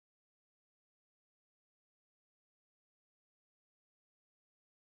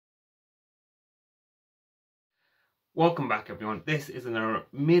Welcome back, everyone. This is another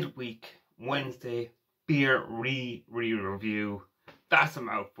midweek Wednesday beer review. That's a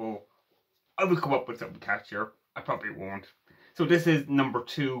mouthful. I will come up with something catchier. I probably won't. So this is number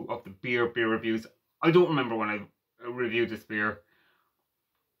 2 of the beer reviews. I don't remember when I reviewed this beer.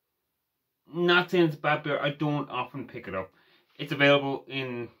 Not saying it's a bad beer. I don't often pick it up. It's available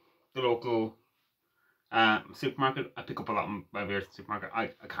in the local supermarket. I pick up a lot of my beers in the supermarket. I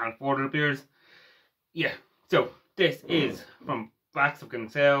can't afford the beers. Yeah. So this is from Backs of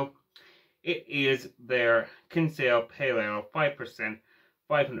Kinsale. It is their Kinsale Pale Ale, 5%,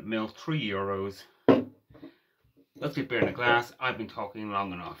 500ml, €3. Let's get beer in a glass. I've been talking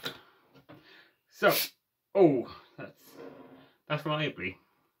long enough. So, that's lively.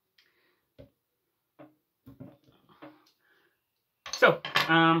 So,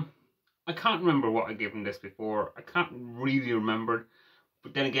 I can't remember what I given this before. I can't really remember.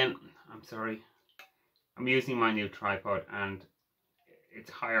 But then again, I'm sorry. I'm using my new tripod and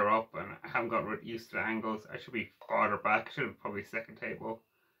it's higher up and I haven't got used to the angles. I should be farther back. I should have probably second table.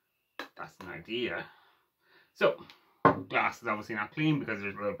 That's an idea. So, glass is obviously not clean because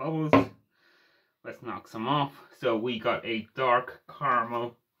there's little bubbles. Let's knock some off. So we got a dark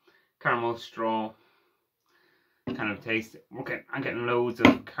caramel straw kind of taste. I'm getting loads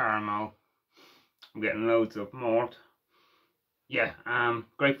of caramel. I'm getting loads of malt. Yeah,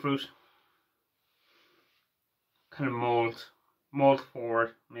 grapefruit. Kind of malt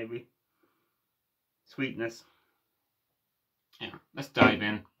forward, maybe. Sweetness. Yeah, let's dive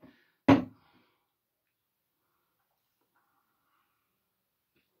in.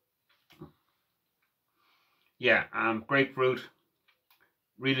 Yeah, grapefruit,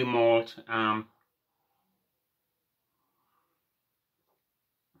 really malt.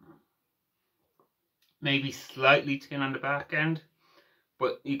 Maybe slightly tin on the back end,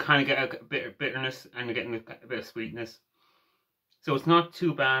 but you kind of get a bit of bitterness and you're getting a bit of sweetness. So it's not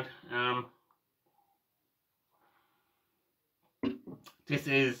too bad. This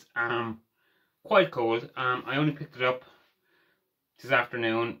is quite cold. I only picked it up this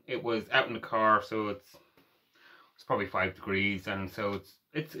afternoon. It was out in the car, so it's probably 5 degrees, and so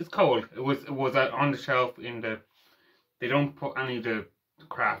it's cold. It was on the shelf in the. They don't put any of the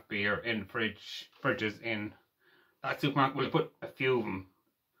craft beer in fridges in that supermarket. Well, they put a few of them,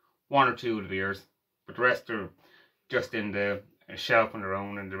 1 or 2 of the beers, but the rest are just in the shelf on their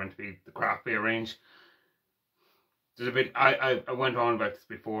own, and they're meant to be the craft beer range. There's a bit. I went on about this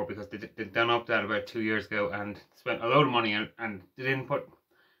before because they done up that about 2 years ago and spent a load of money and they didn't put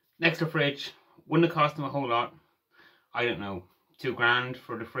an extra fridge. Wouldn't have cost them a whole lot. I don't know, $2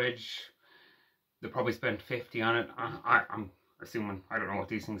 for the fridge. They probably spent 50 on it. I'm assuming. I don't know what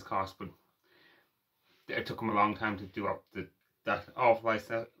these things cost, but it took them a long time to do up that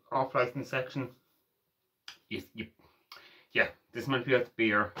off-license section. Yeah, this might be that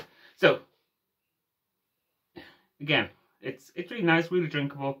beer. So again, it's really nice, really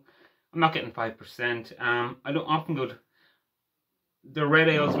drinkable. I'm not getting 5%. I don't often go to the red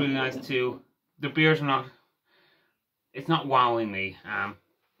ale is really nice too. The beers are not. It's not wowing me.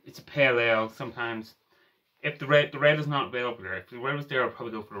 It's a pale ale sometimes. If the red is not available there, if the red was there, I'll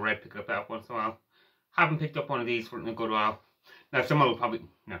probably go for the red, pick it up once in a while. Haven't picked up one of these for a good while. Now someone will probably,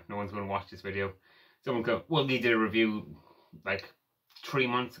 no one's going to watch this video. Someone will go, well, they did a review like 3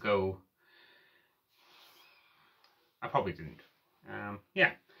 months ago. I probably didn't.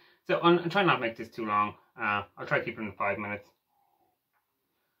 Yeah. So I'm trying not to make this too long. I'll try to keep it in 5 minutes.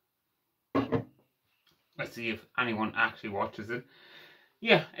 Let's see if anyone actually watches it.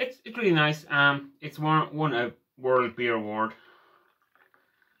 Yeah, it's really nice. It's won a World Beer Award.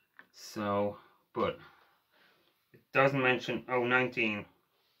 So, but it doesn't mention 19.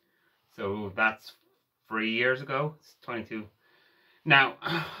 So that's 3 years ago. It's 22. Now,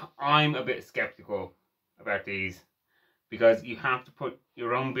 I'm a bit skeptical about these because you have to put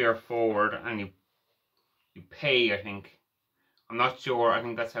your own beer forward and you pay, I think. I'm not sure. I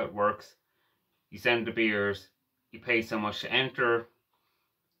think that's how it works. You send the beers, you pay so much to enter,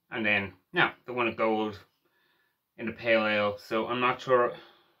 and then, now, they won a gold in the pale ale, so I'm not sure,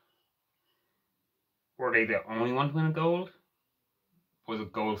 were they the only one to win a gold? Was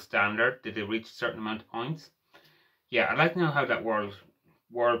it gold standard? Did they reach a certain amount of points? Yeah, I'd like to know how that World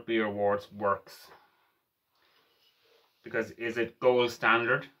Beer Awards works. Because is it gold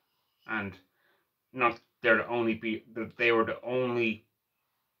standard, and not they were the only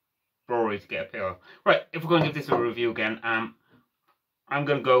brewery to get a pale ale. Right, if we're going to give this a review again, I'm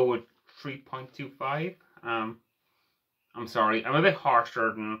going to go with 3.25. I'm sorry, I'm a bit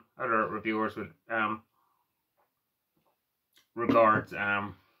harsher than other reviewers with regards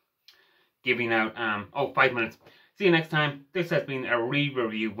giving out 5 minutes. See you next time. This has been a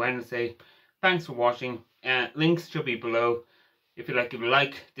Review Wednesday. Thanks for watching. Links should be below. If you like, give a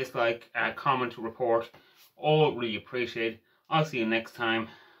like, dislike, comment, report. All really appreciated. I'll see you next time.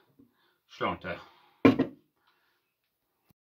 Shlonta.